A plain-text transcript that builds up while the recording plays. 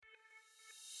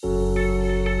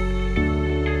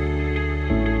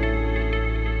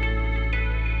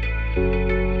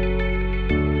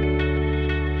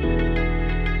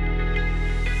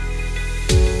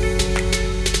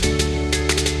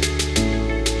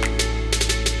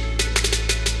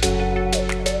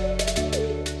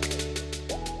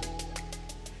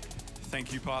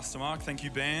Pastor Mark. Thank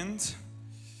you, band.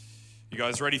 You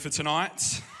guys ready for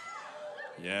tonight?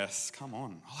 Yes, come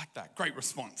on. I like that. Great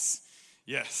response.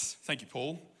 Yes, thank you,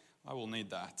 Paul. I will need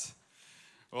that.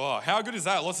 Oh, how good is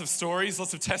that? Lots of stories,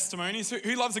 lots of testimonies.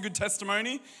 Who loves a good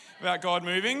testimony about God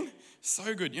moving?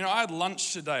 So good. You know, I had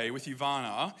lunch today with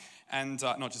Ivana, and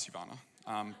not just Ivana.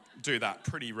 Do that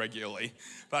pretty regularly.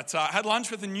 But I had lunch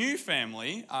with a new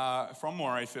family from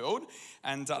Morayfield,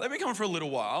 and they've been coming for a little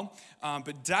while.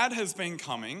 But Dad has been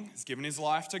coming, has given his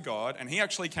life to God, and he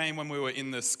actually came when we were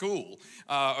in the school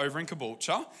over in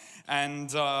Caboolture, and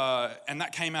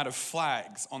that came out of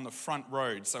flags on the front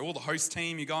road. So all the host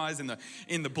team, you guys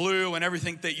in the blue and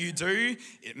everything that you do,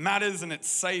 it matters, and it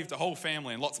saved a whole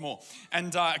family and lots more.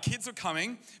 And kids were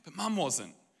coming, but Mum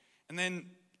wasn't. And then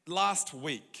last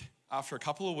week, after a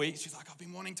couple of weeks, she's like, I've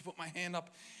been wanting to put my hand up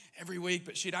every week,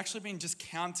 but she'd actually been just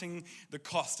counting the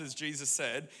cost, as Jesus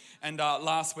said, and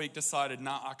last week decided,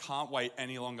 I can't wait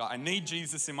any longer. I need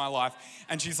Jesus in my life.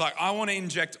 And she's like, I want to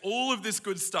inject all of this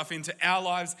good stuff into our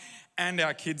lives and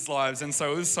our kids' lives. And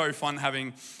so it was so fun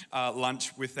having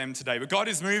lunch with them today. But God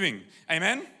is moving.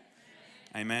 Amen?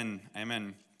 Amen.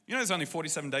 Amen. You know there's only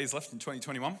 47 days left in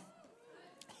 2021?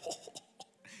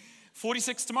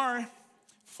 46 tomorrow.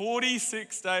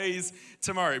 46 days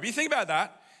tomorrow. But you think about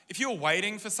that, if you're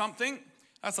waiting for something,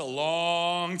 that's a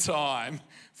long time.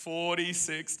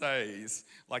 46 days.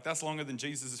 Like that's longer than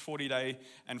Jesus' 40-day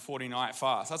and 40-night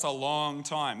fast. That's a long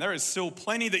time. There is still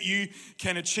plenty that you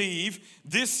can achieve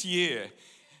this year. And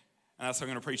that's what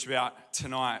I'm going to preach about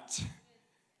tonight.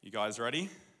 You guys ready?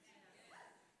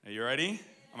 Are you ready?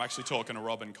 I'm actually talking to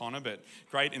Rob and Connor, but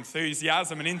great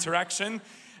enthusiasm and interaction.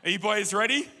 Are you boys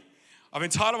ready? I've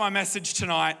entitled my message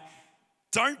tonight,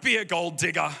 Don't Be a Gold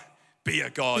Digger, Be a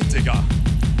God Digger.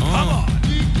 Come on.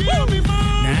 Now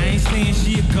I ain't saying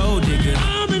she a gold digger,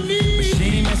 but she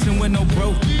ain't messing with no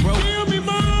broke. Now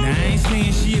I ain't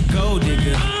saying she a gold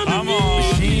digger, Come on.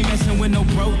 but she ain't messing with no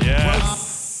broke.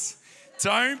 Yes.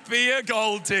 Don't be a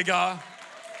gold digger,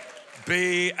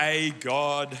 be a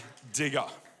God digger.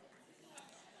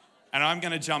 And I'm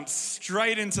going to jump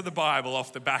straight into the Bible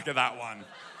off the back of that one.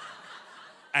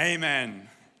 Amen.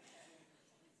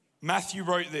 Matthew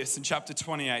wrote this in chapter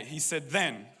 28. He said,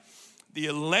 then the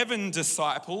 11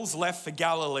 disciples left for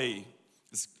Galilee.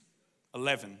 There's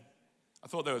 11. I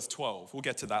thought there was 12. We'll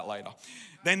get to that later.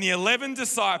 Then the 11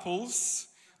 disciples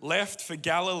left for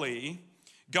Galilee,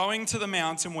 going to the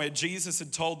mountain where Jesus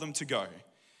had told them to go.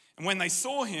 And when they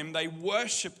saw him, they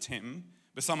worshipped him,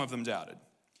 but some of them doubted.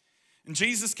 And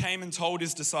Jesus came and told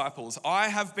his disciples, I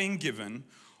have been given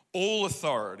all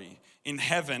authority in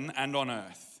heaven and on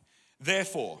earth.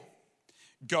 Therefore,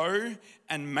 go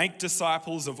and make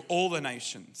disciples of all the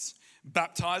nations,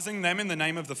 baptizing them in the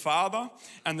name of the Father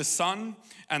and the Son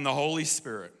and the Holy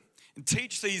Spirit. And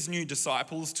teach these new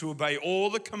disciples to obey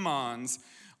all the commands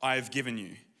I have given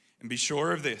you. And be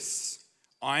sure of this,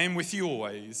 I am with you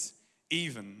always,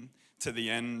 even to the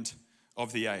end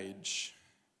of the age.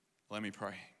 Let me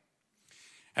pray.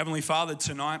 Heavenly Father,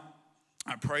 tonight,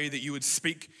 I pray that you would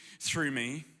speak through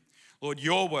me. Lord,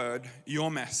 your word, your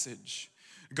message.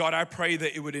 God, I pray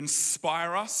that it would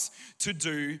inspire us to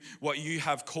do what you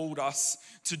have called us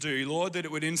to do. Lord, that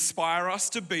it would inspire us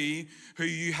to be who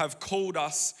you have called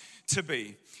us to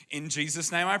be. In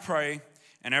Jesus' name I pray.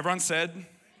 And everyone said,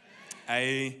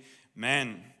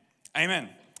 Amen. Amen.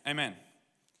 Amen.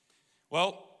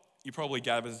 Well, you probably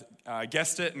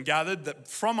guessed it and gathered that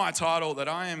from my title that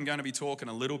I am going to be talking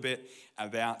a little bit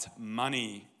about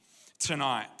money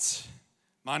tonight.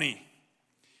 Money.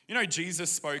 You know, Jesus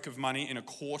spoke of money in a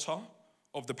quarter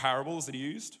of the parables that he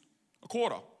used. A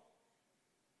quarter.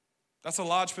 That's a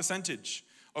large percentage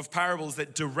of parables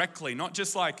that directly, not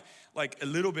just like a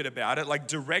little bit about it, like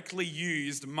directly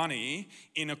used money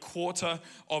in a quarter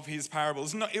of his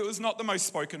parables. No, it was not the most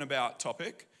spoken about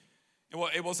topic.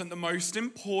 It wasn't the most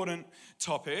important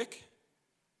topic.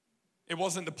 It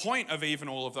wasn't the point of even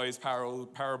all of those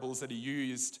parables that he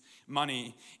used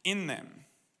money in them.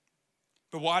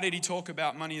 But why did he talk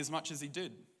about money as much as he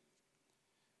did?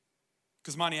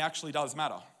 Because money actually does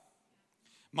matter.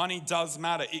 Money does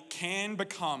matter. It can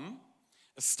become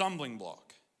a stumbling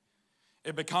block.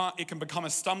 It can become a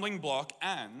stumbling block,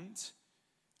 and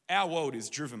our world is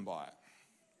driven by it.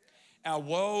 Our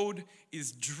world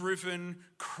is driven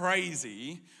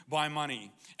crazy by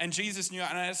money. And Jesus knew,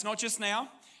 and it's not just now,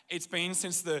 it's been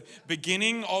since the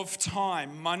beginning of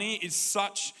time. Money is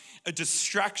such a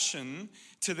distraction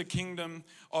to the kingdom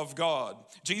of God.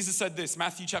 Jesus said this,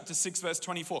 Matthew chapter 6, verse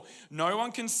 24, no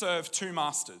one can serve two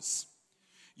masters.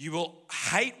 You will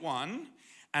hate one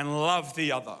and love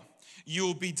the other. You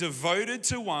will be devoted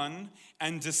to one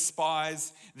and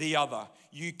despise the other.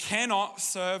 You cannot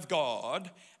serve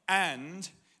God and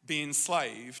be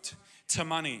enslaved to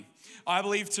money. I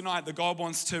believe tonight that God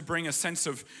wants to bring a sense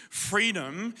of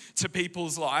freedom to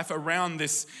people's life around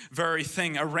this very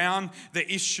thing, around the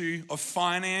issue of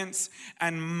finance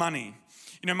and money.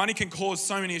 You know, money can cause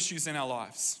so many issues in our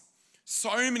lives.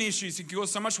 So many issues. It can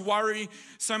cause so much worry,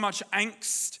 so much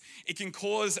angst. It can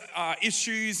cause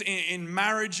issues in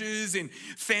marriages, in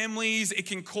families. It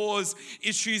can cause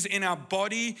issues in our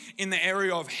body, in the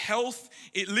area of health.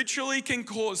 It literally can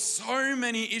cause so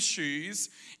many issues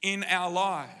in our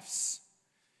lives.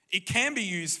 It can be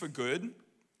used for good,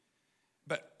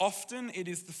 but often it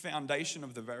is the foundation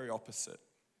of the very opposite.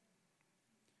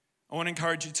 I want to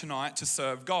encourage you tonight to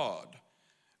serve God,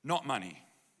 not money.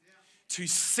 To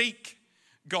seek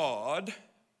God,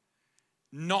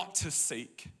 not to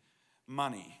seek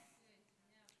money.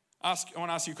 I want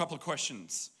to ask you a couple of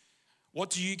questions. What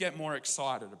do you get more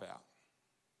excited about?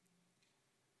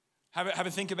 Have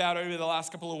a think about over the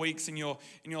last couple of weeks in your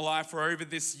life or over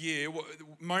this year,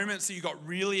 moments that you got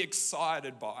really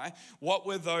excited by. What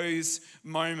were those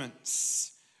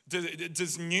moments?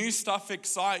 Does new stuff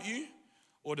excite you?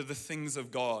 Or do the things of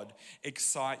God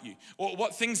excite you? Or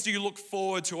what things do you look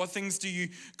forward to? What things do you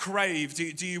crave?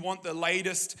 Do you want the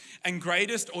latest and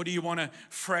greatest, or do you want a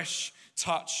fresh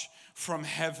touch from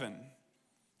heaven?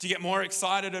 Do you get more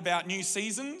excited about new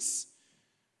seasons,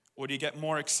 or do you get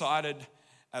more excited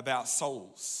about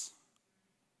souls?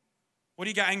 What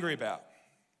do you get angry about?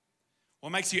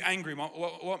 What makes you angry?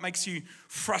 What makes you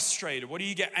frustrated? What do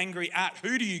you get angry at?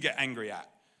 Who do you get angry at?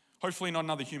 Hopefully not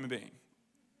another human being.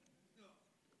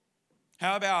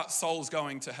 How about souls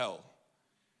going to hell?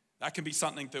 That can be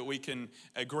something that we can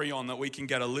agree on, that we can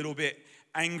get a little bit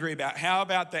angry about. How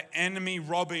about the enemy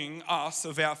robbing us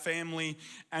of our family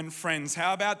and friends?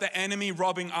 How about the enemy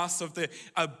robbing us of the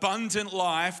abundant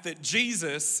life that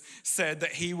Jesus said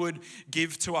that he would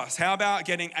give to us? How about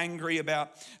getting angry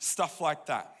about stuff like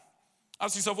that?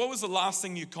 Ask yourself, what was the last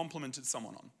thing you complimented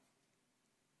someone on?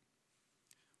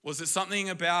 Was it something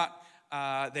about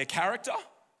their character?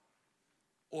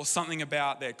 Or something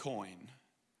about their coin?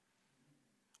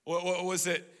 Or was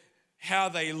it how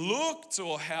they looked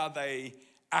or how they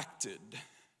acted?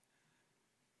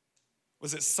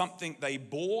 Was it something they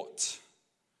bought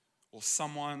or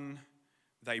someone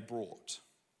they brought?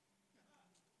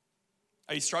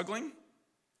 Are you struggling?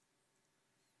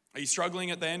 Are you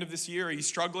struggling at the end of this year? Are you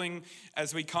struggling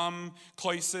as we come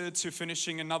closer to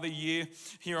finishing another year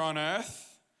here on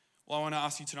earth? Well, I want to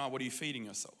ask you tonight, what are you feeding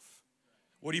yourself?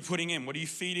 What are you putting in? What are you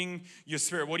feeding your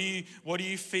spirit? What are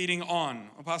you feeding on?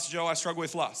 Well, Pastor Joe, I struggle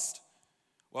with lust.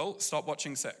 Well, stop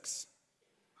watching sex.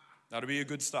 That'll be a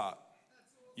good start.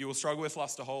 You will struggle with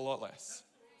lust a whole lot less.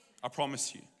 I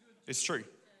promise you. It's true.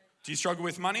 Do you struggle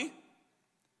with money?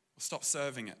 Well, stop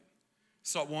serving it.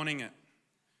 Stop wanting it.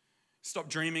 Stop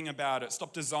dreaming about it.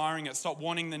 Stop desiring it. Stop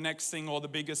wanting the next thing or the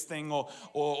biggest thing or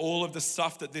all of the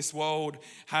stuff that this world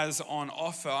has on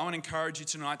offer. I want to encourage you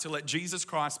tonight to let Jesus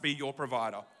Christ be your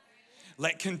provider.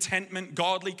 Let contentment,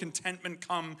 godly contentment,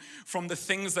 come from the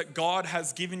things that God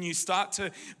has given you. Start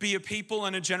to be a people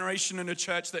and a generation and a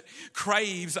church that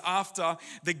craves after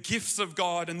the gifts of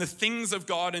God and the things of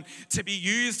God and to be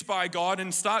used by God,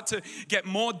 and start to get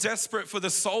more desperate for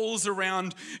the souls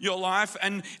around your life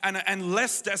and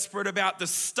less desperate about the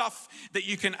stuff that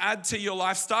you can add to your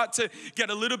life. Start to get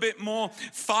a little bit more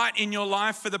fight in your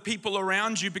life for the people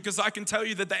around you, because I can tell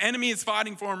you that the enemy is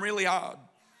fighting for them really hard.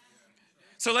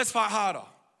 So let's fight harder.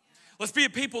 Let's be a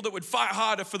people that would fight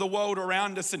harder for the world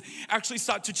around us and actually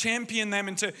start to champion them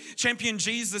and to champion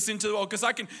Jesus into the world. Because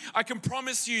I can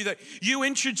promise you that you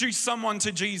introduce someone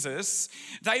to Jesus,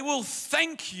 they will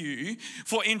thank you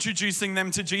for introducing them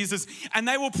to Jesus, and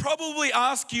they will probably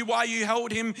ask you why you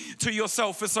held him to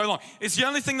yourself for so long. It's the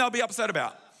only thing they'll be upset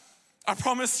about. I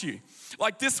promise you.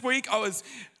 Like this week, I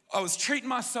was treating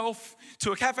myself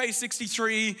to a Cafe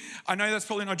 63. I know that's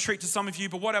probably not a treat to some of you,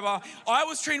 but whatever. I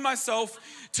was treating myself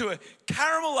to a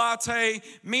caramel latte,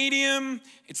 medium.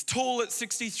 It's tall at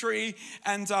 63.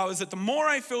 And I was at the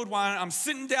Moree-filled one. I'm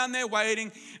sitting down there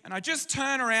waiting. And I just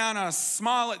turn around and I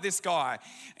smile at this guy.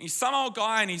 And he's some old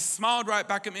guy, and he smiled right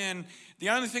back at me. And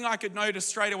the only thing I could notice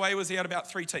straight away was he had about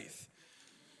 3 teeth.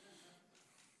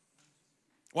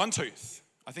 One tooth.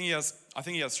 I think he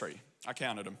has 3. I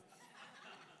counted them.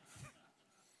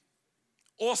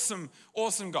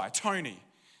 Awesome guy, Tony.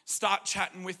 start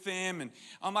chatting with them. And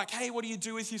I'm like, hey, what do you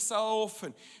do with yourself?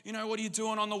 And, what are you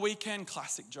doing on the weekend?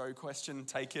 Classic Joe question.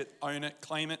 Take it, own it,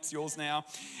 claim it. It's yours now.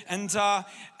 And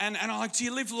I'm like, do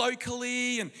you live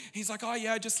locally? And he's like, oh,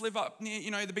 yeah, I just live up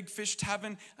near, the Big Fish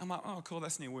Tavern. I'm like, oh, cool,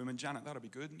 that's near Women Janet. That'll be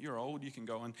good. You're old. You can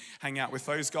go and hang out with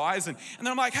those guys. And then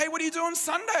I'm like, hey, what are you doing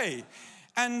Sunday?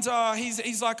 And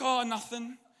he's like, oh,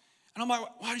 nothing. And I'm like,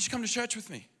 why did you come to church with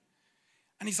me?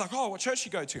 And he's like, oh, what church do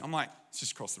you go to? I'm like, it's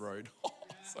just across the road. Oh,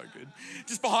 so good.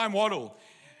 Just behind Waddle.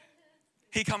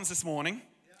 He comes this morning,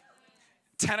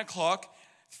 10 o'clock,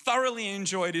 thoroughly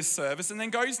enjoyed his service, and then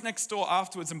goes next door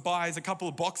afterwards and buys a couple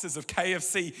of boxes of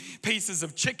KFC pieces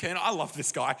of chicken. I love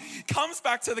this guy. Comes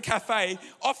back to the cafe,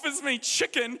 offers me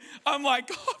chicken. I'm like,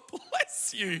 God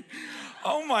bless you.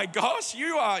 Oh my gosh,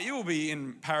 you will be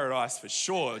in paradise for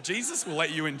sure. Jesus will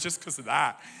let you in just because of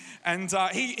that. And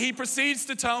he proceeds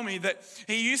to tell me that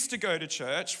he used to go to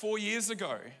church 4 years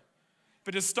ago,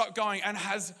 but has stopped going and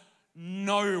has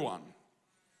no one.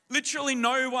 Literally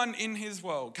no one in his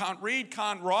world. Can't read,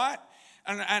 can't write.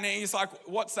 And he's like,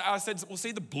 what's that? I said, well,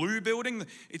 see the blue building?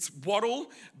 It's Waddle.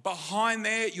 Behind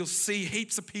there, you'll see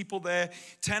heaps of people there.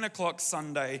 10 o'clock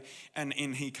Sunday, and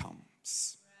in he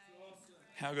comes.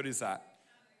 How good is that?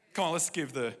 Come on, let's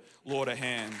give the Lord a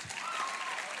hand.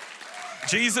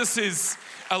 Jesus is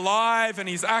alive, and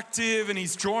he's active, and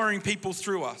he's drawing people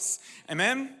through us.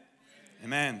 Amen?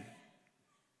 Amen.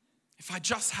 If I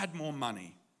just had more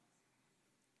money.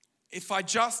 If I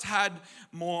just had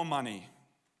more money.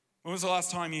 When was the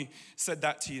last time you said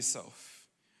that to yourself?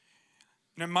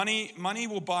 Money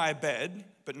will buy a bed,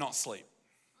 but not sleep.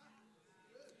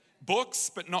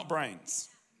 Books, but not brains.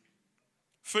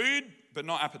 Food, but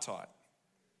not appetite.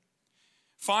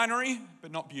 Finery,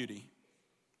 but not beauty.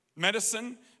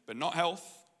 Medicine, but not health.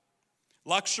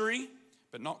 Luxury,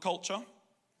 but not culture.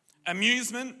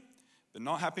 Amusement, but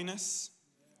not happiness.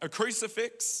 A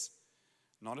crucifix,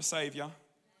 not a savior.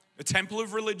 A temple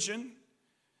of religion,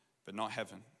 but not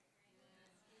heaven.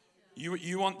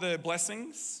 You want the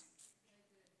blessings?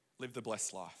 Live the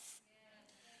blessed life.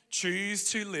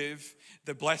 Choose to live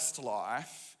the blessed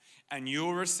life, and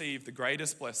you'll receive the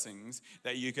greatest blessings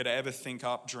that you could ever think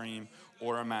up, dream,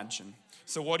 or imagine.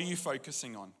 So what are you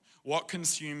focusing on? What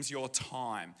consumes your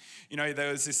time?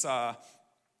 There was this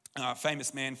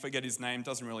famous man, forget his name,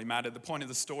 doesn't really matter. The point of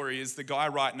the story is the guy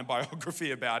writing a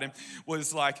biography about him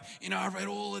was like, I read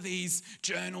all of these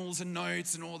journals and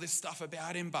notes and all this stuff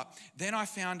about him, but then I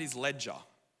found his ledger.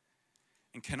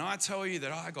 And can I tell you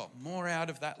that I got more out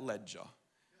of that ledger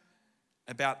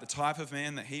about the type of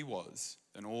man that he was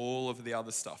than all of the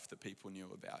other stuff that people knew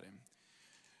about him.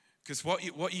 Because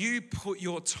what you put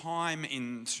your time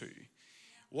into,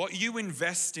 what you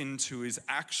invest into is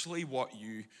actually what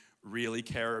you really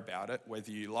care about it,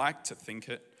 whether you like to think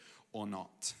it or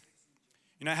not.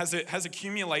 Has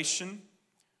accumulation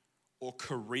or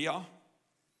career,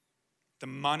 the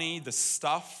money, the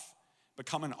stuff,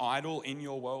 become an idol in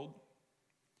your world?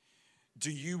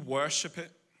 Do you worship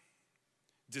it?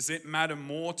 Does it matter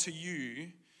more to you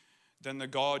than the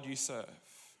God you serve?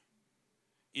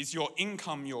 Is your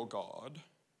income your God,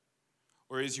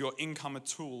 or is your income a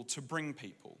tool to bring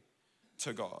people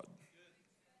to God?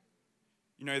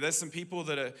 There's some people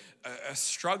that are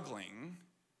struggling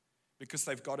because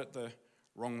they've got it the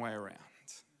wrong way around.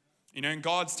 In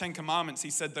God's 10 Commandments,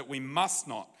 he said that we must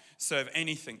not serve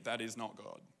anything that is not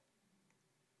God.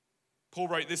 Paul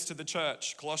wrote this to the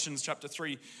church, Colossians chapter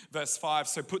 3, verse 5.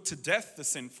 So put to death the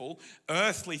sinful,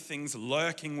 earthly things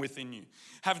lurking within you.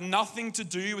 Have nothing to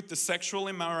do with the sexual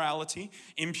immorality,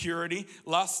 impurity,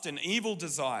 lust, and evil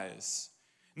desires.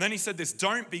 And then he said this,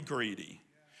 don't be greedy.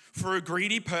 For a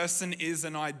greedy person is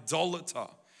an idolater,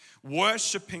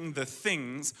 worshipping the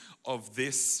things of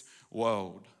this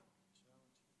world.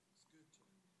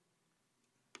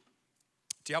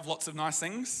 Do you have lots of nice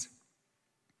things?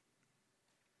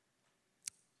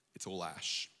 It's all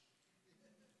ash.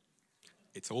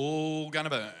 It's all going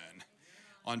to burn.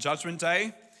 On Judgment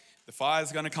Day, the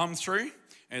fire's going to come through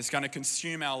and it's going to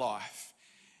consume our life.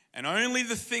 And only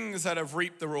the things that have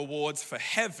reaped the rewards for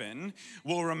heaven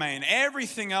will remain.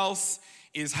 Everything else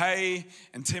is hay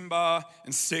and timber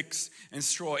and sticks and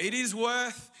straw. It is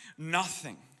worth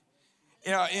nothing.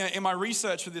 In my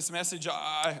research for this message,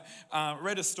 I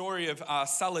read a story of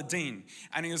Saladin,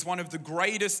 and he was one of the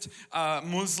greatest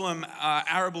Muslim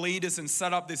Arab leaders and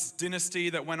set up this dynasty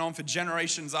that went on for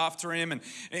generations after him, and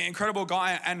an incredible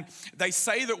guy. And they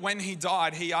say that when he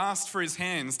died, he asked for his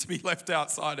hands to be left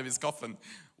outside of his coffin.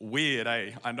 Weird,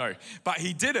 eh? I know. But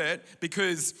he did it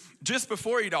because just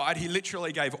before he died, he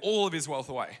literally gave all of his wealth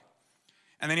away.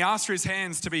 And then he asked for his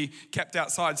hands to be kept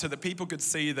outside so that people could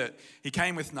see that he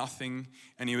came with nothing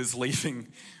and he was leaving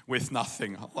with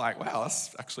nothing. I'm like, wow,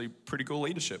 that's actually pretty cool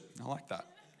leadership. I like that.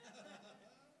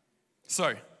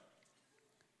 So,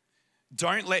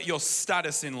 don't let your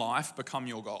status in life become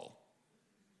your goal.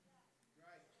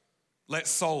 Let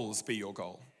souls be your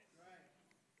goal.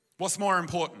 What's more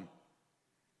important?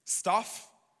 Stuff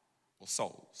or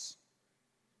souls?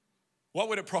 What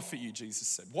would it profit you, Jesus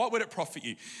said? What would it profit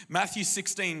you? Matthew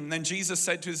 16, then Jesus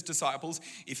said to his disciples,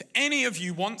 if any of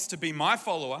you wants to be my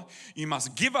follower, you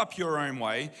must give up your own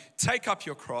way, take up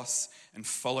your cross, and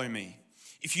follow me.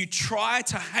 If you try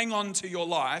to hang on to your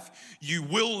life, you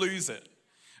will lose it.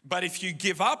 But if you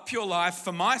give up your life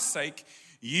for my sake,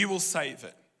 you will save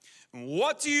it.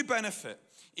 What do you benefit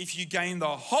if you gain the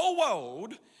whole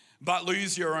world but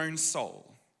lose your own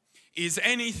soul? Is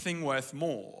anything worth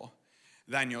more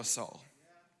than your soul?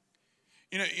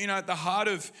 You know, at the heart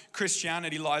of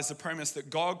Christianity lies the premise that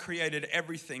God created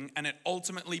everything and it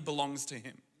ultimately belongs to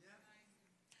him.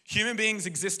 Human beings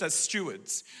exist as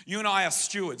stewards. You and I are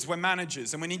stewards. We're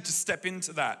managers, and we need to step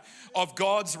into that of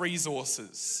God's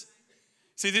resources.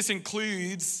 See, this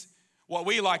includes what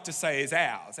we like to say is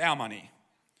ours, our money.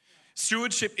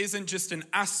 Stewardship isn't just an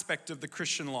aspect of the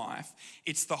Christian life,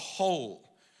 it's the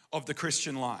whole of the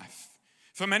Christian life.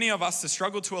 For many of us, the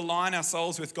struggle to align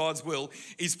ourselves with God's will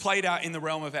is played out in the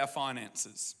realm of our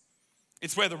finances.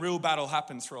 It's where the real battle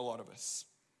happens for a lot of us.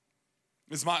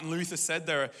 As Martin Luther said,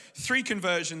 there are 3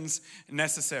 conversions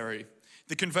necessary: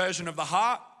 the conversion of the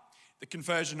heart, the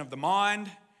conversion of the mind,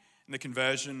 and the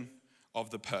conversion of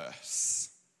the purse.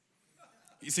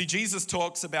 You see, Jesus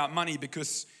talks about money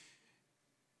because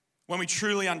when we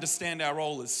truly understand our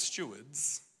role as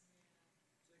stewards,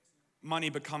 money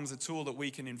becomes a tool that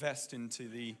we can invest into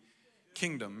the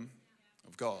kingdom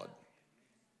of God.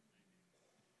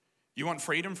 You want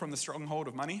freedom from the stronghold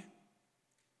of money?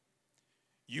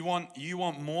 You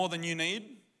want more than you need?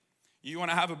 You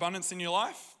want to have abundance in your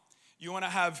life? You want to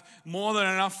have more than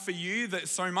enough for you, that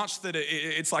so much that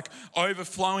it's like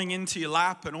overflowing into your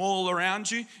lap and all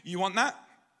around you? You want that?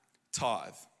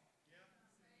 Tithe.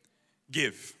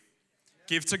 Give.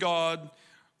 Give to God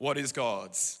what is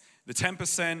God's. The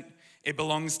 10%, it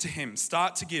belongs to him.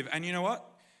 Start to give. And you know what?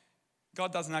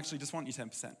 God doesn't actually just want you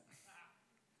 10%.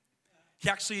 He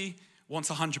actually wants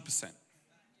 100%.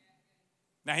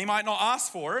 Now, he might not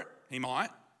ask for it. He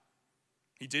might.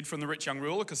 He did from the rich young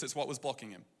ruler because it's what was blocking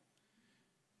him.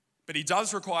 But he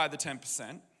does require the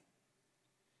 10%.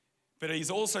 But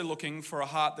he's also looking for a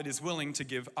heart that is willing to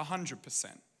give 100%.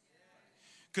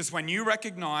 Because when you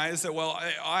recognize that, well,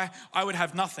 I would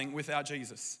have nothing without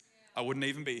Jesus. I wouldn't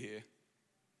even be here.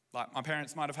 Like, my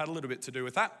parents might have had a little bit to do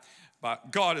with that,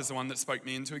 but God is the one that spoke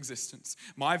me into existence.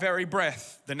 My very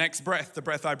breath, the next breath, the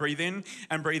breath I breathe in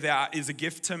and breathe out, is a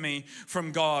gift to me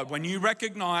from God. When you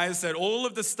recognize that all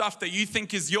of the stuff that you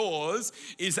think is yours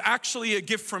is actually a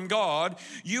gift from God,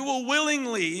 you will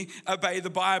willingly obey the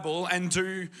Bible and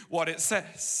do what it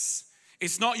says.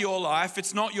 It's not your life,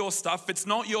 it's not your stuff, it's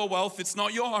not your wealth, it's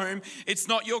not your home, it's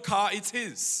not your car, it's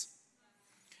his.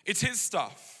 It's his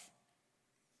stuff.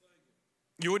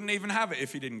 You wouldn't even have it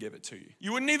if he didn't give it to you.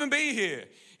 You wouldn't even be here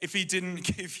if he didn't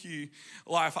give you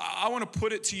life. I want to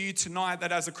put it to you tonight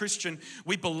that as a Christian,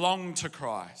 we belong to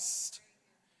Christ.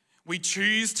 We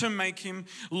choose to make him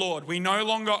Lord. We no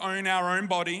longer own our own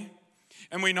body,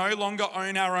 and we no longer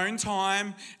own our own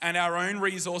time and our own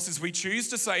resources. We choose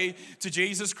to say to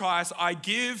Jesus Christ, I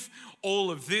give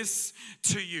all of this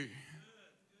to you.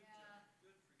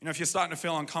 You know, if you're starting to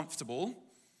feel uncomfortable,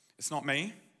 it's not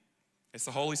me. It's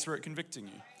the Holy Spirit convicting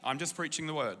you. I'm just preaching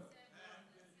the word.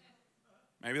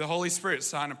 Maybe the Holy Spirit's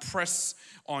starting to press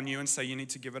on you and say you need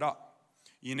to give it up.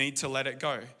 You need to let it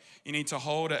go. You need to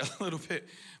hold it a little bit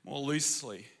more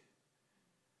loosely.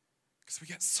 Because we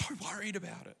get so worried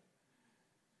about it.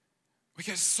 We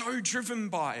get so driven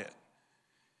by it.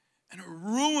 And it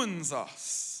ruins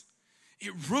us.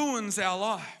 It ruins our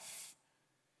life.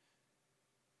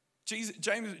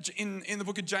 James, in the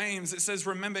book of James, it says,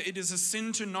 remember, it is a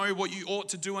sin to know what you ought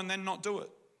to do and then not do it.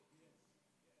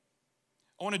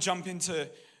 I want to jump into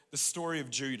the story of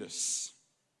Judas.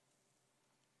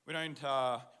 We don't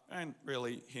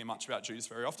really hear much about Judas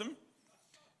very often.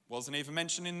 Wasn't even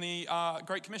mentioned in the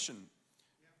Great Commission.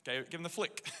 Give him the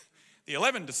flick. The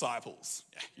 11 disciples.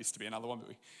 Yeah, used to be another one, but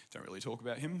we don't really talk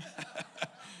about him.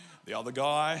 The other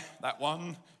guy, that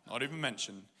one, not even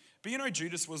mentioned. But you know,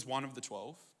 Judas was one of the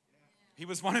 12. He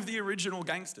was one of the original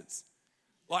gangsters.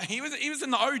 Like, he was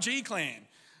in the OG clan.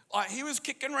 Like, he was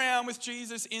kicking around with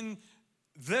Jesus in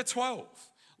the 12.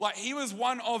 Like, he was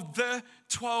one of the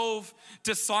 12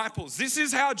 disciples. This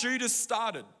is how Judas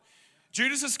started.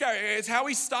 Judas Iscariot, it's how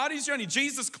he started his journey.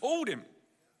 Jesus called him,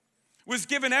 was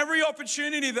given every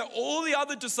opportunity that all the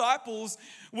other disciples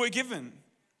were given.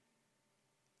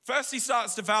 First, he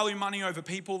starts to value money over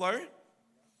people, though.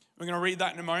 We're going to read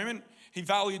that in a moment. He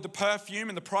valued the perfume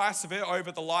and the price of it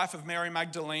over the life of Mary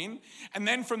Magdalene. And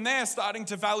then from there, starting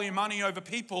to value money over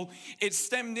people, it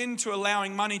stemmed into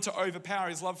allowing money to overpower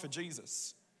his love for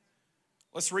Jesus.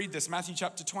 Let's read this, Matthew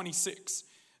chapter 26.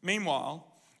 Meanwhile,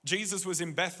 Jesus was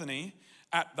in Bethany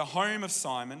at the home of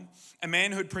Simon, a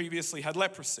man who had previously had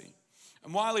leprosy.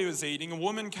 And while he was eating, a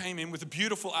woman came in with a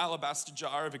beautiful alabaster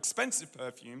jar of expensive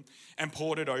perfume and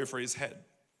poured it over his head.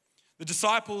 The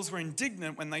disciples were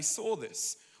indignant when they saw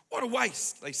this. "What a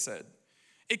waste," they said.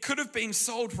 "It could have been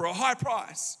sold for a high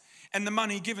price and the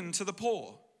money given to the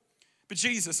poor." But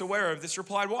Jesus, aware of this,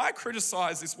 replied, "Why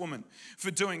criticize this woman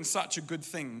for doing such a good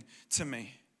thing to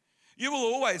me? You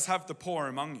will always have the poor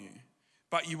among you,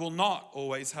 but you will not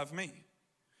always have me.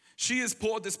 She has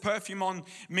poured this perfume on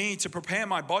me to prepare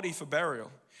my body for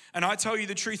burial. And I tell you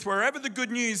the truth, wherever the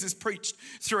good news is preached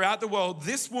throughout the world,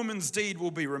 this woman's deed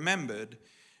will be remembered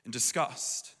and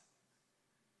discussed."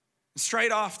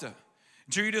 Straight after,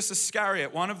 Judas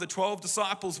Iscariot, one of the 12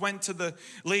 disciples, went to the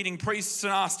leading priests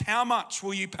and asked, "How much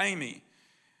will you pay me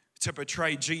to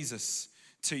betray Jesus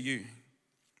to you?"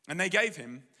 And they gave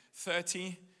him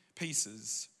 30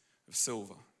 pieces of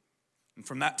silver. And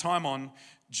from that time on,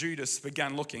 Judas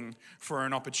began looking for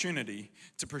an opportunity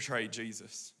to betray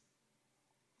Jesus.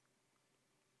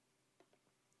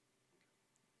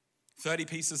 30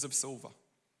 pieces of silver.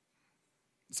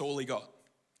 That's all he got,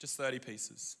 just 30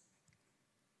 pieces.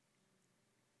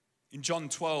 In John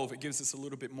 12, it gives us a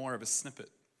little bit more of a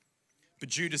snippet. But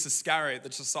Judas Iscariot, the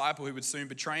disciple who would soon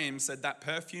betray him, said that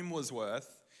perfume was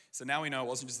worth, so now we know it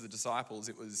wasn't just the disciples,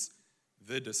 it was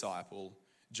the disciple,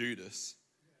 Judas.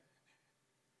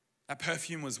 That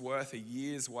perfume was worth a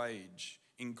year's wage.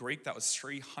 In Greek, that was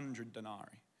 300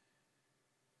 denarii.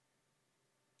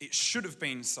 It should have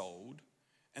been sold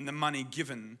and the money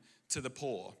given to the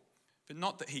poor. But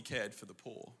not that he cared for the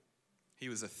poor. He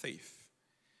was a thief.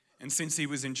 And since he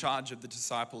was in charge of the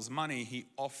disciples' money, he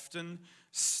often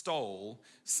stole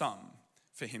some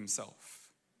for himself.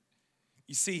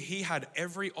 You see, he had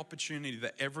every opportunity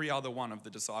that every other one of the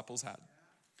disciples had.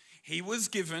 He was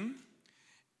given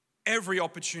every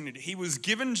opportunity. He was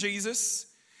given Jesus.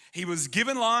 He was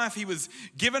given life. He was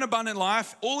given abundant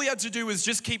life. All he had to do was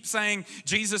just keep saying,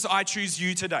 "Jesus, I choose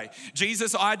you today.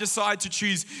 Jesus, I decide to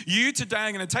choose you today.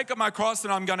 I'm going to take up my cross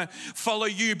and I'm going to follow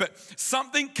you." But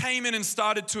something came in and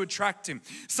started to attract him.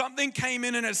 Something came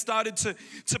in and it started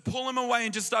to pull him away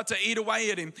and just start to eat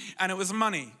away at him. And it was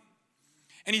money.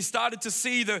 And he started to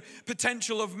see the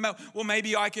potential of, well,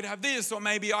 maybe I could have this or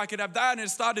maybe I could have that. And it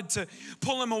started to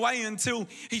pull him away until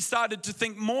he started to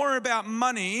think more about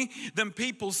money than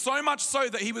people, so much so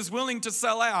that he was willing to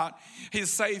sell out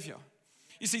his Savior.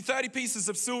 You see, 30 pieces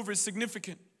of silver is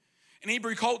significant. In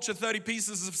Hebrew culture, 30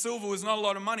 pieces of silver was not a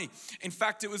lot of money. In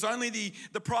fact, it was only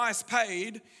the price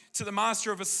paid to the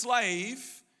master of a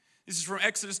slave. This is from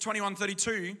Exodus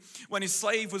 21:32, when his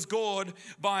slave was gored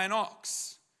by an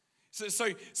ox. So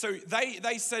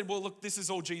they said, well, look, this is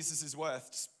all Jesus is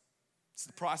worth. It's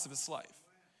the price of a slave.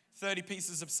 30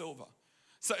 pieces of silver.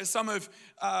 So some have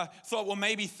thought, well,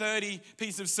 maybe 30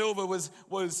 pieces of silver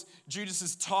was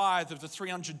Judas's tithe of the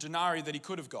 300 denarii that he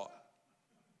could have got.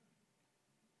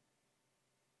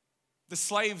 The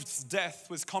slave's death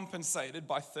was compensated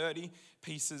by 30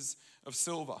 pieces of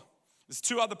silver. There's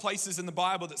two other places in the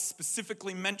Bible that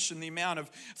specifically mention the amount of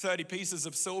 30 pieces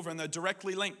of silver, and they're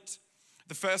directly linked.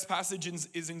 The first passage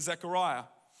is in Zechariah,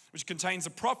 which contains a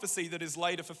prophecy that is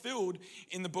later fulfilled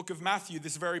in the book of Matthew,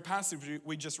 this very passage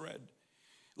we just read.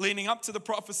 Leading up to the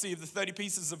prophecy of the 30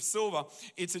 pieces of silver,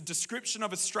 it's a description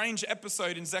of a strange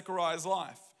episode in Zechariah's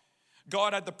life.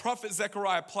 God had the prophet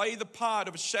Zechariah play the part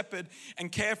of a shepherd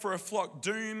and care for a flock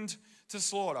doomed to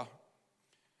slaughter.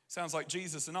 Sounds like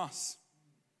Jesus and us.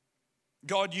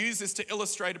 God used this to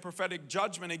illustrate a prophetic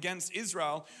judgment against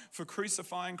Israel for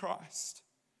crucifying Christ,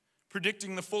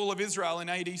 predicting the fall of Israel in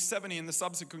AD 70 and the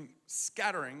subsequent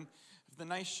scattering of the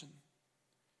nation.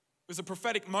 It was a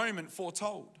prophetic moment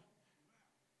foretold.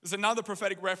 There's another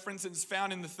prophetic reference that's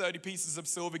found in the 30 pieces of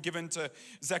silver given to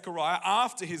Zechariah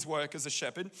after his work as a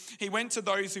shepherd. He went to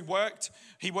those he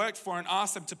worked for and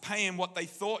asked them to pay him what they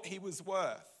thought he was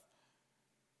worth.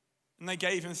 And they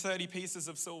gave him 30 pieces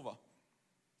of silver.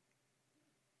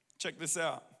 Check this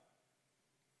out.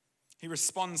 He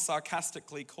responds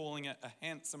sarcastically, calling it a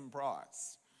handsome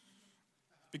price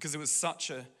because it was such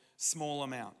a small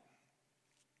amount.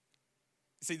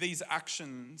 You see, these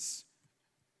actions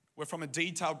were from a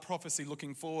detailed prophecy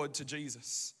looking forward to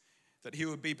Jesus. that he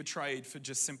would be betrayed for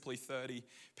just simply 30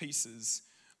 pieces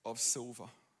of silver.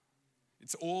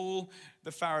 It's all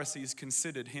the Pharisees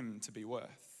considered him to be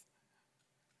worth.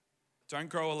 Don't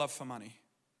grow a love for money.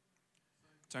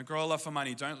 Don't grow a love for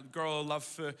money. Don't grow a love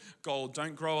for gold.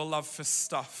 Don't grow a love for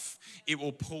stuff. It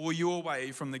will pull you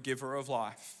away from the giver of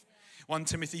life. 1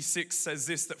 Timothy 6 says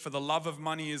this, that for the love of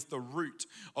money is the root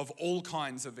of all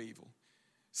kinds of evil.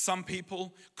 Some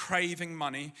people, craving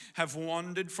money, have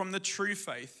wandered from the true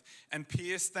faith and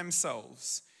pierced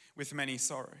themselves with many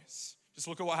sorrows. Just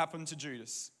look at what happened to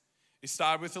Judas. He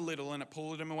started with a little and it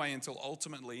pulled him away until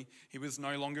ultimately he was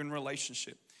no longer in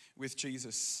relationship with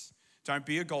Jesus. Don't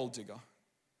be a gold digger.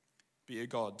 Be a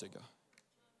God digger.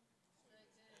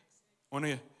 I want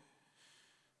to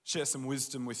share some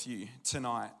wisdom with you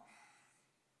tonight.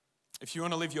 If you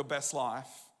want to live your best life,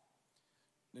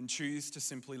 then choose to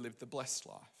simply live the blessed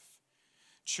life.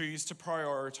 Choose to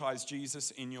prioritize Jesus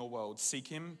in your world. Seek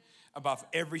him above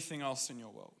everything else in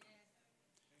your world.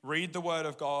 Read the word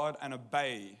of God and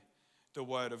obey the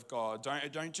word of God.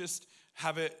 Don't just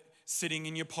have it sitting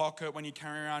in your pocket when you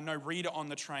carry around. No, read it on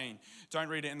the train. Don't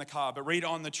read it in the car, but read it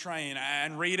on the train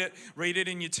and read it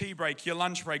in your tea break, your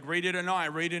lunch break. Read it at night,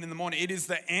 read it in the morning. It is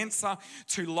the answer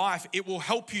to life. It will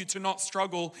help you to not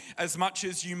struggle as much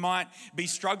as you might be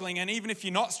struggling. And even if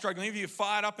you're not struggling, if you're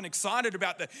fired up and excited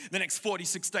about the next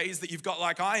 46 days that you've got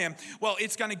like I am, well,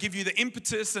 it's going to give you the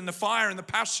impetus and the fire and the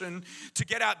passion to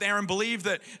get out there and believe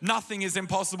that nothing is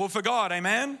impossible for God.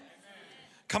 Amen?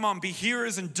 Come on, be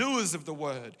hearers and doers of the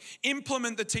word.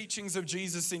 Implement the teachings of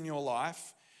Jesus in your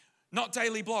life, not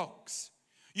daily blogs.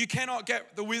 You cannot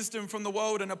get the wisdom from the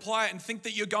world and apply it and think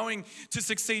that you're going to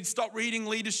succeed. Stop reading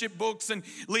leadership books and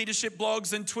leadership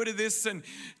blogs and Twitter this and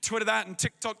Twitter that and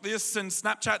TikTok this and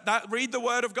Snapchat that. Read the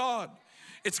word of God.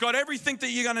 It's got everything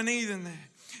that you're going to need in there.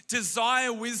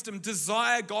 Desire wisdom,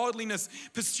 desire godliness,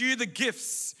 pursue the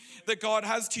gifts that God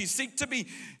has to you. Seek to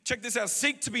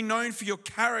be known for your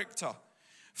character,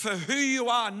 for who you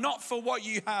are, not for what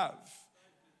you have.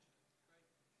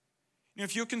 You know,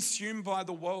 if you're consumed by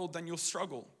the world, then you'll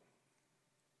struggle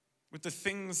with the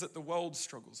things that the world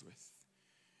struggles with.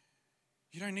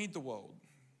 You don't need the world.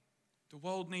 The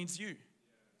world needs you.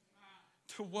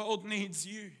 The world needs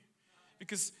you.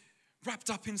 Because wrapped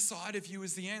up inside of you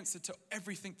is the answer to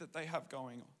everything that they have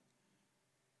going on.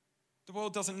 The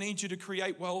world doesn't need you to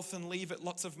create wealth and leave it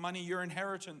lots of money. Your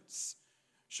inheritance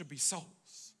should be souls.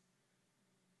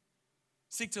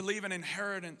 Seek to leave an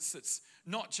inheritance that's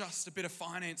not just a bit of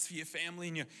finance for your family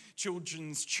and your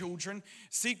children's children.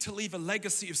 Seek to leave a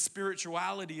legacy of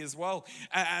spirituality as well,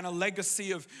 and a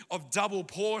legacy of double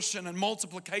portion and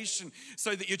multiplication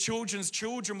so that your children's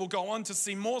children will go on to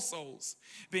see more souls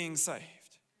being saved.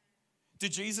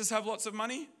 Did Jesus have lots of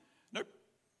money? Nope,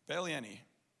 barely any.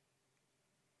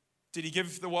 Did he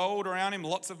give the world around him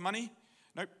lots of money?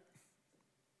 Nope.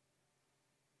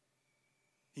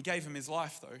 He gave him his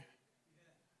life though.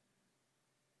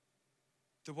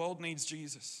 The world needs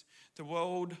Jesus. The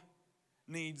world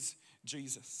needs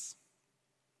Jesus.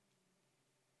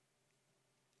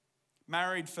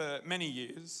 Married for many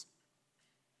years,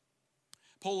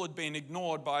 Paul had been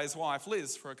ignored by his wife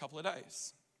Liz for a couple of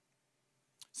days.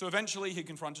 So eventually he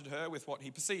confronted her with what he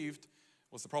perceived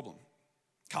was the problem.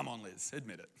 Come on, Liz,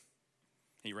 admit it.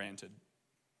 He ranted.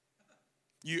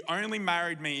 You only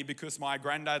married me because my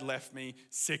granddad left me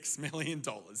 $6 million,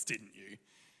 didn't you?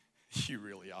 You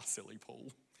really are silly,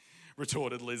 Paul,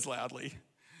 retorted Liz loudly.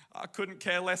 I couldn't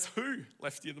care less who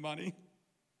left you the money.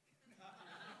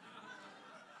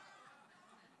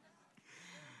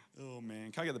 Oh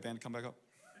man, can I get the band to come back up?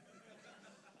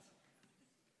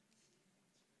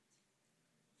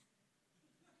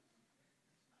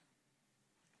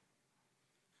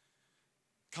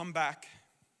 Come back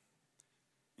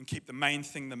and keep the main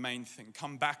thing the main thing.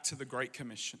 Come back to the Great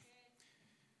Commission.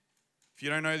 If you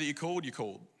don't know that you're called, you're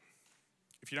called.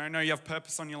 If you don't know you have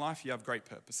purpose on your life, you have great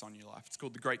purpose on your life. It's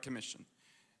called the Great Commission.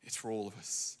 It's for all of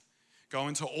us. Go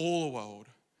into all the world.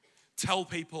 Tell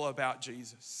people about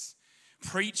Jesus.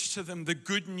 Preach to them the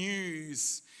good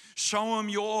news. Show them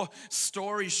your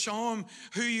story. Show them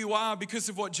who you are because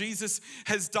of what Jesus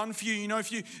has done for you. You know,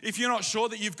 if you're not sure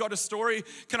that you've got a story,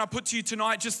 can I put to you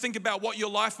tonight, just think about what your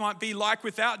life might be like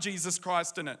without Jesus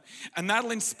Christ in it. And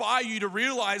that'll inspire you to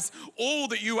realize all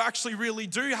that you actually really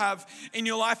do have in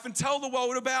your life and tell the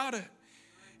world about it.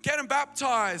 Get them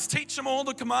baptized. Teach them all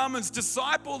the commandments.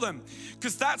 Disciple them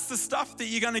because that's the stuff that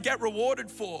you're going to get rewarded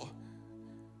for.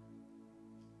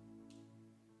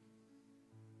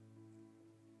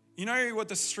 You know what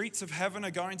the streets of heaven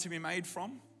are going to be made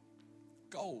from?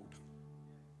 Gold.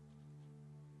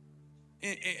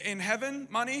 In heaven,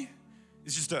 money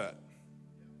is just dirt.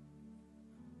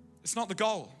 It's not the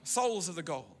goal. Souls are the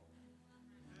goal.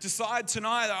 Decide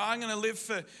tonight that I'm going to live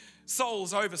for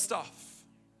souls over stuff.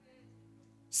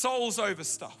 Souls over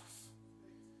stuff.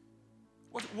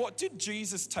 What did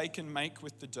Jesus take and make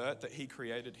with the dirt that he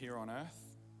created here on earth?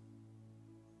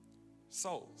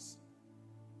 Souls.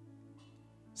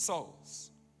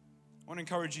 Souls. I want to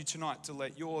encourage you tonight to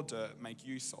let your dirt make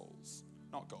you souls,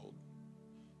 not gold.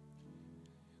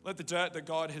 Let the dirt that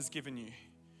God has given you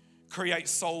create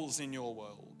souls in your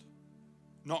world,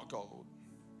 not gold.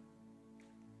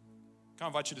 Can I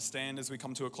invite you to stand as we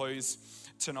come to a close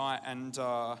tonight? And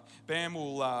Bam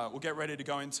will get ready to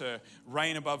go into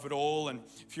Reign Above It All. And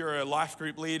if you're a life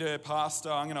group leader,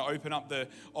 pastor, I'm going to open up the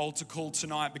altar call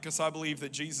tonight because I believe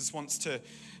that Jesus wants to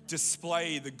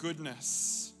display the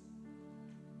goodness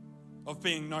of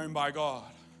being known by God.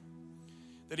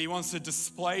 That he wants to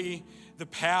display the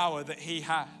power that he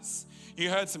has.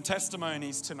 You heard some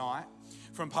testimonies tonight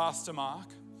from Pastor Mark.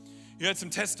 You heard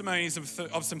some testimonies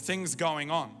of some things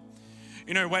going on.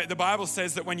 You know, the Bible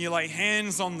says that when you lay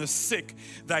hands on the sick,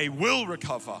 they will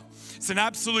recover. It's an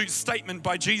absolute statement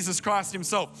by Jesus Christ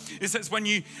himself. It says when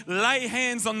you lay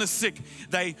hands on the sick,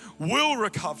 they will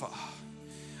recover.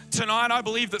 Tonight, I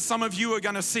believe that some of you are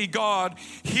going to see God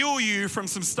heal you from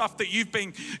some stuff that you've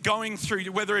been going through,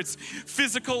 whether it's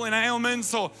physical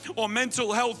ailments or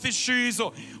mental health issues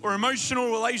or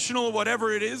emotional, relational, or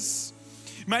whatever it is.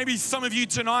 Maybe some of you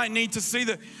tonight need to see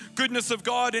the goodness of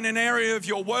God in an area of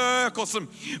your work or some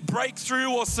breakthrough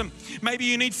or maybe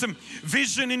you need some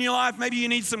vision in your life. Maybe you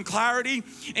need some clarity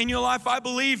in your life. I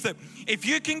believe that if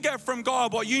you can get from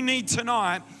God what you need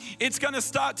tonight, it's going to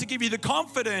start to give you the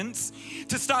confidence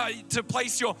to start to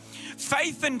place your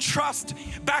faith and trust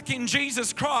back in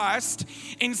Jesus Christ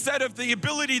instead of the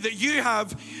ability that you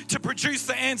have to produce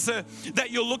the answer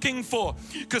that you're looking for.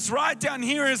 Because right down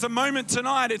here is a moment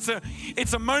tonight. It's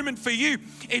a moment for you.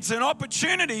 It's an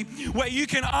opportunity where you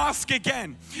can ask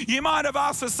again. You might have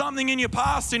asked for something in your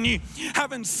past and you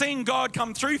haven't seen God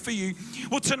come through for you.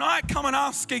 Well, tonight, come and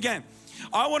ask again.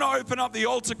 I want to open up the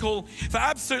altar call for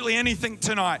absolutely anything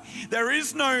tonight. There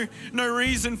is no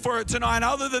reason for it tonight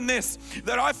other than this,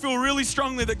 that I feel really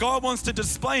strongly that God wants to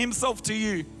display himself to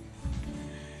you.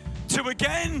 To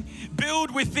again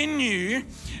build within you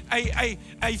a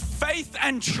faith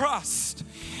and trust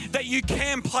that you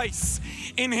can place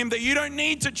in him, that you don't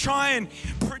need to try and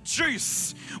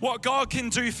produce what God can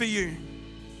do for you.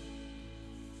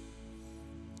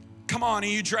 Come on, are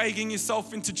you dragging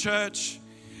yourself into church?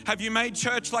 Have you made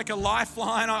church like a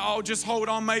lifeline? I'll just hold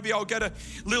on. Maybe I'll get a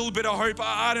little bit of hope.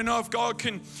 I don't know if God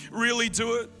can really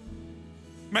do it.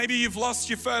 Maybe you've lost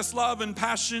your first love and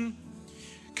passion.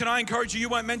 Can I encourage you? You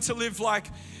weren't meant to live like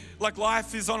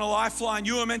life is on a lifeline.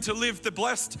 You were meant to live the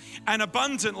blessed and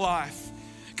abundant life.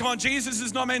 Come on, Jesus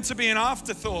is not meant to be an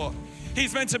afterthought.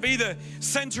 He's meant to be the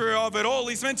center of it all.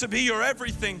 He's meant to be your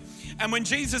everything. And when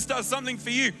Jesus does something for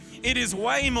you, it is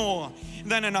way more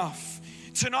than enough.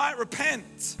 Tonight,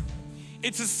 repent.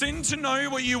 It's a sin to know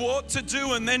what you ought to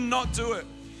do and then not do it.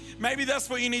 Maybe that's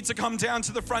what you need to come down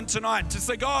to the front tonight to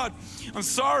say, God, I'm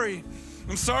sorry.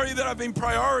 I'm sorry that I've been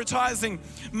prioritizing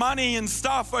money and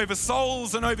stuff over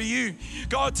souls and over you.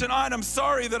 God, tonight, I'm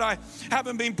sorry that I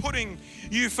haven't been putting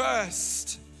you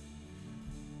first.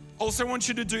 Also, I want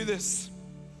you to do this.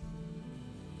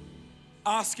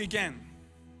 Ask again.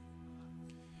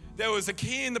 There was a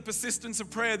key in the persistence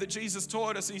of prayer that Jesus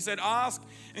taught us. He said, ask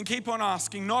and keep on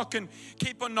asking, knock and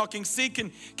keep on knocking, seek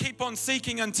and keep on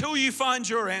seeking until you find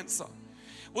your answer.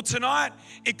 Well, tonight,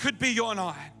 it could be your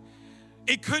night.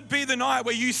 It could be the night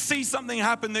where you see something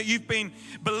happen that you've been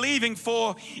believing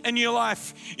for in your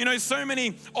life. You know, so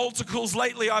many altar calls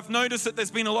lately, I've noticed that there's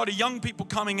been a lot of young people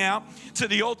coming out to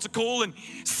the altar call and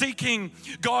seeking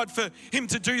God for him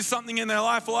to do something in their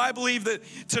life. Well, I believe that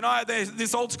tonight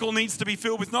this altar call needs to be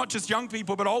filled with not just young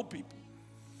people, but old people.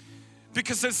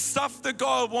 Because there's stuff that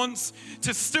God wants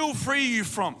to still free you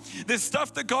from. There's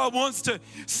stuff that God wants to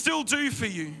still do for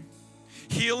you.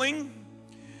 Healing,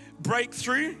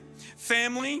 breakthrough,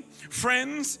 family,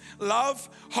 friends, love,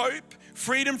 hope,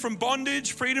 freedom from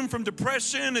bondage, freedom from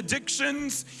depression,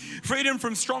 addictions, freedom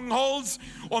from strongholds,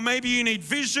 or maybe you need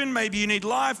vision, maybe you need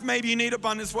life, maybe you need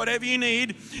abundance, whatever you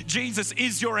need, Jesus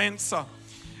is your answer.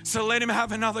 So let him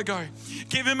have another go.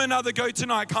 Give him another go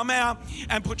tonight. Come out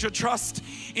and put your trust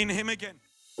in him again.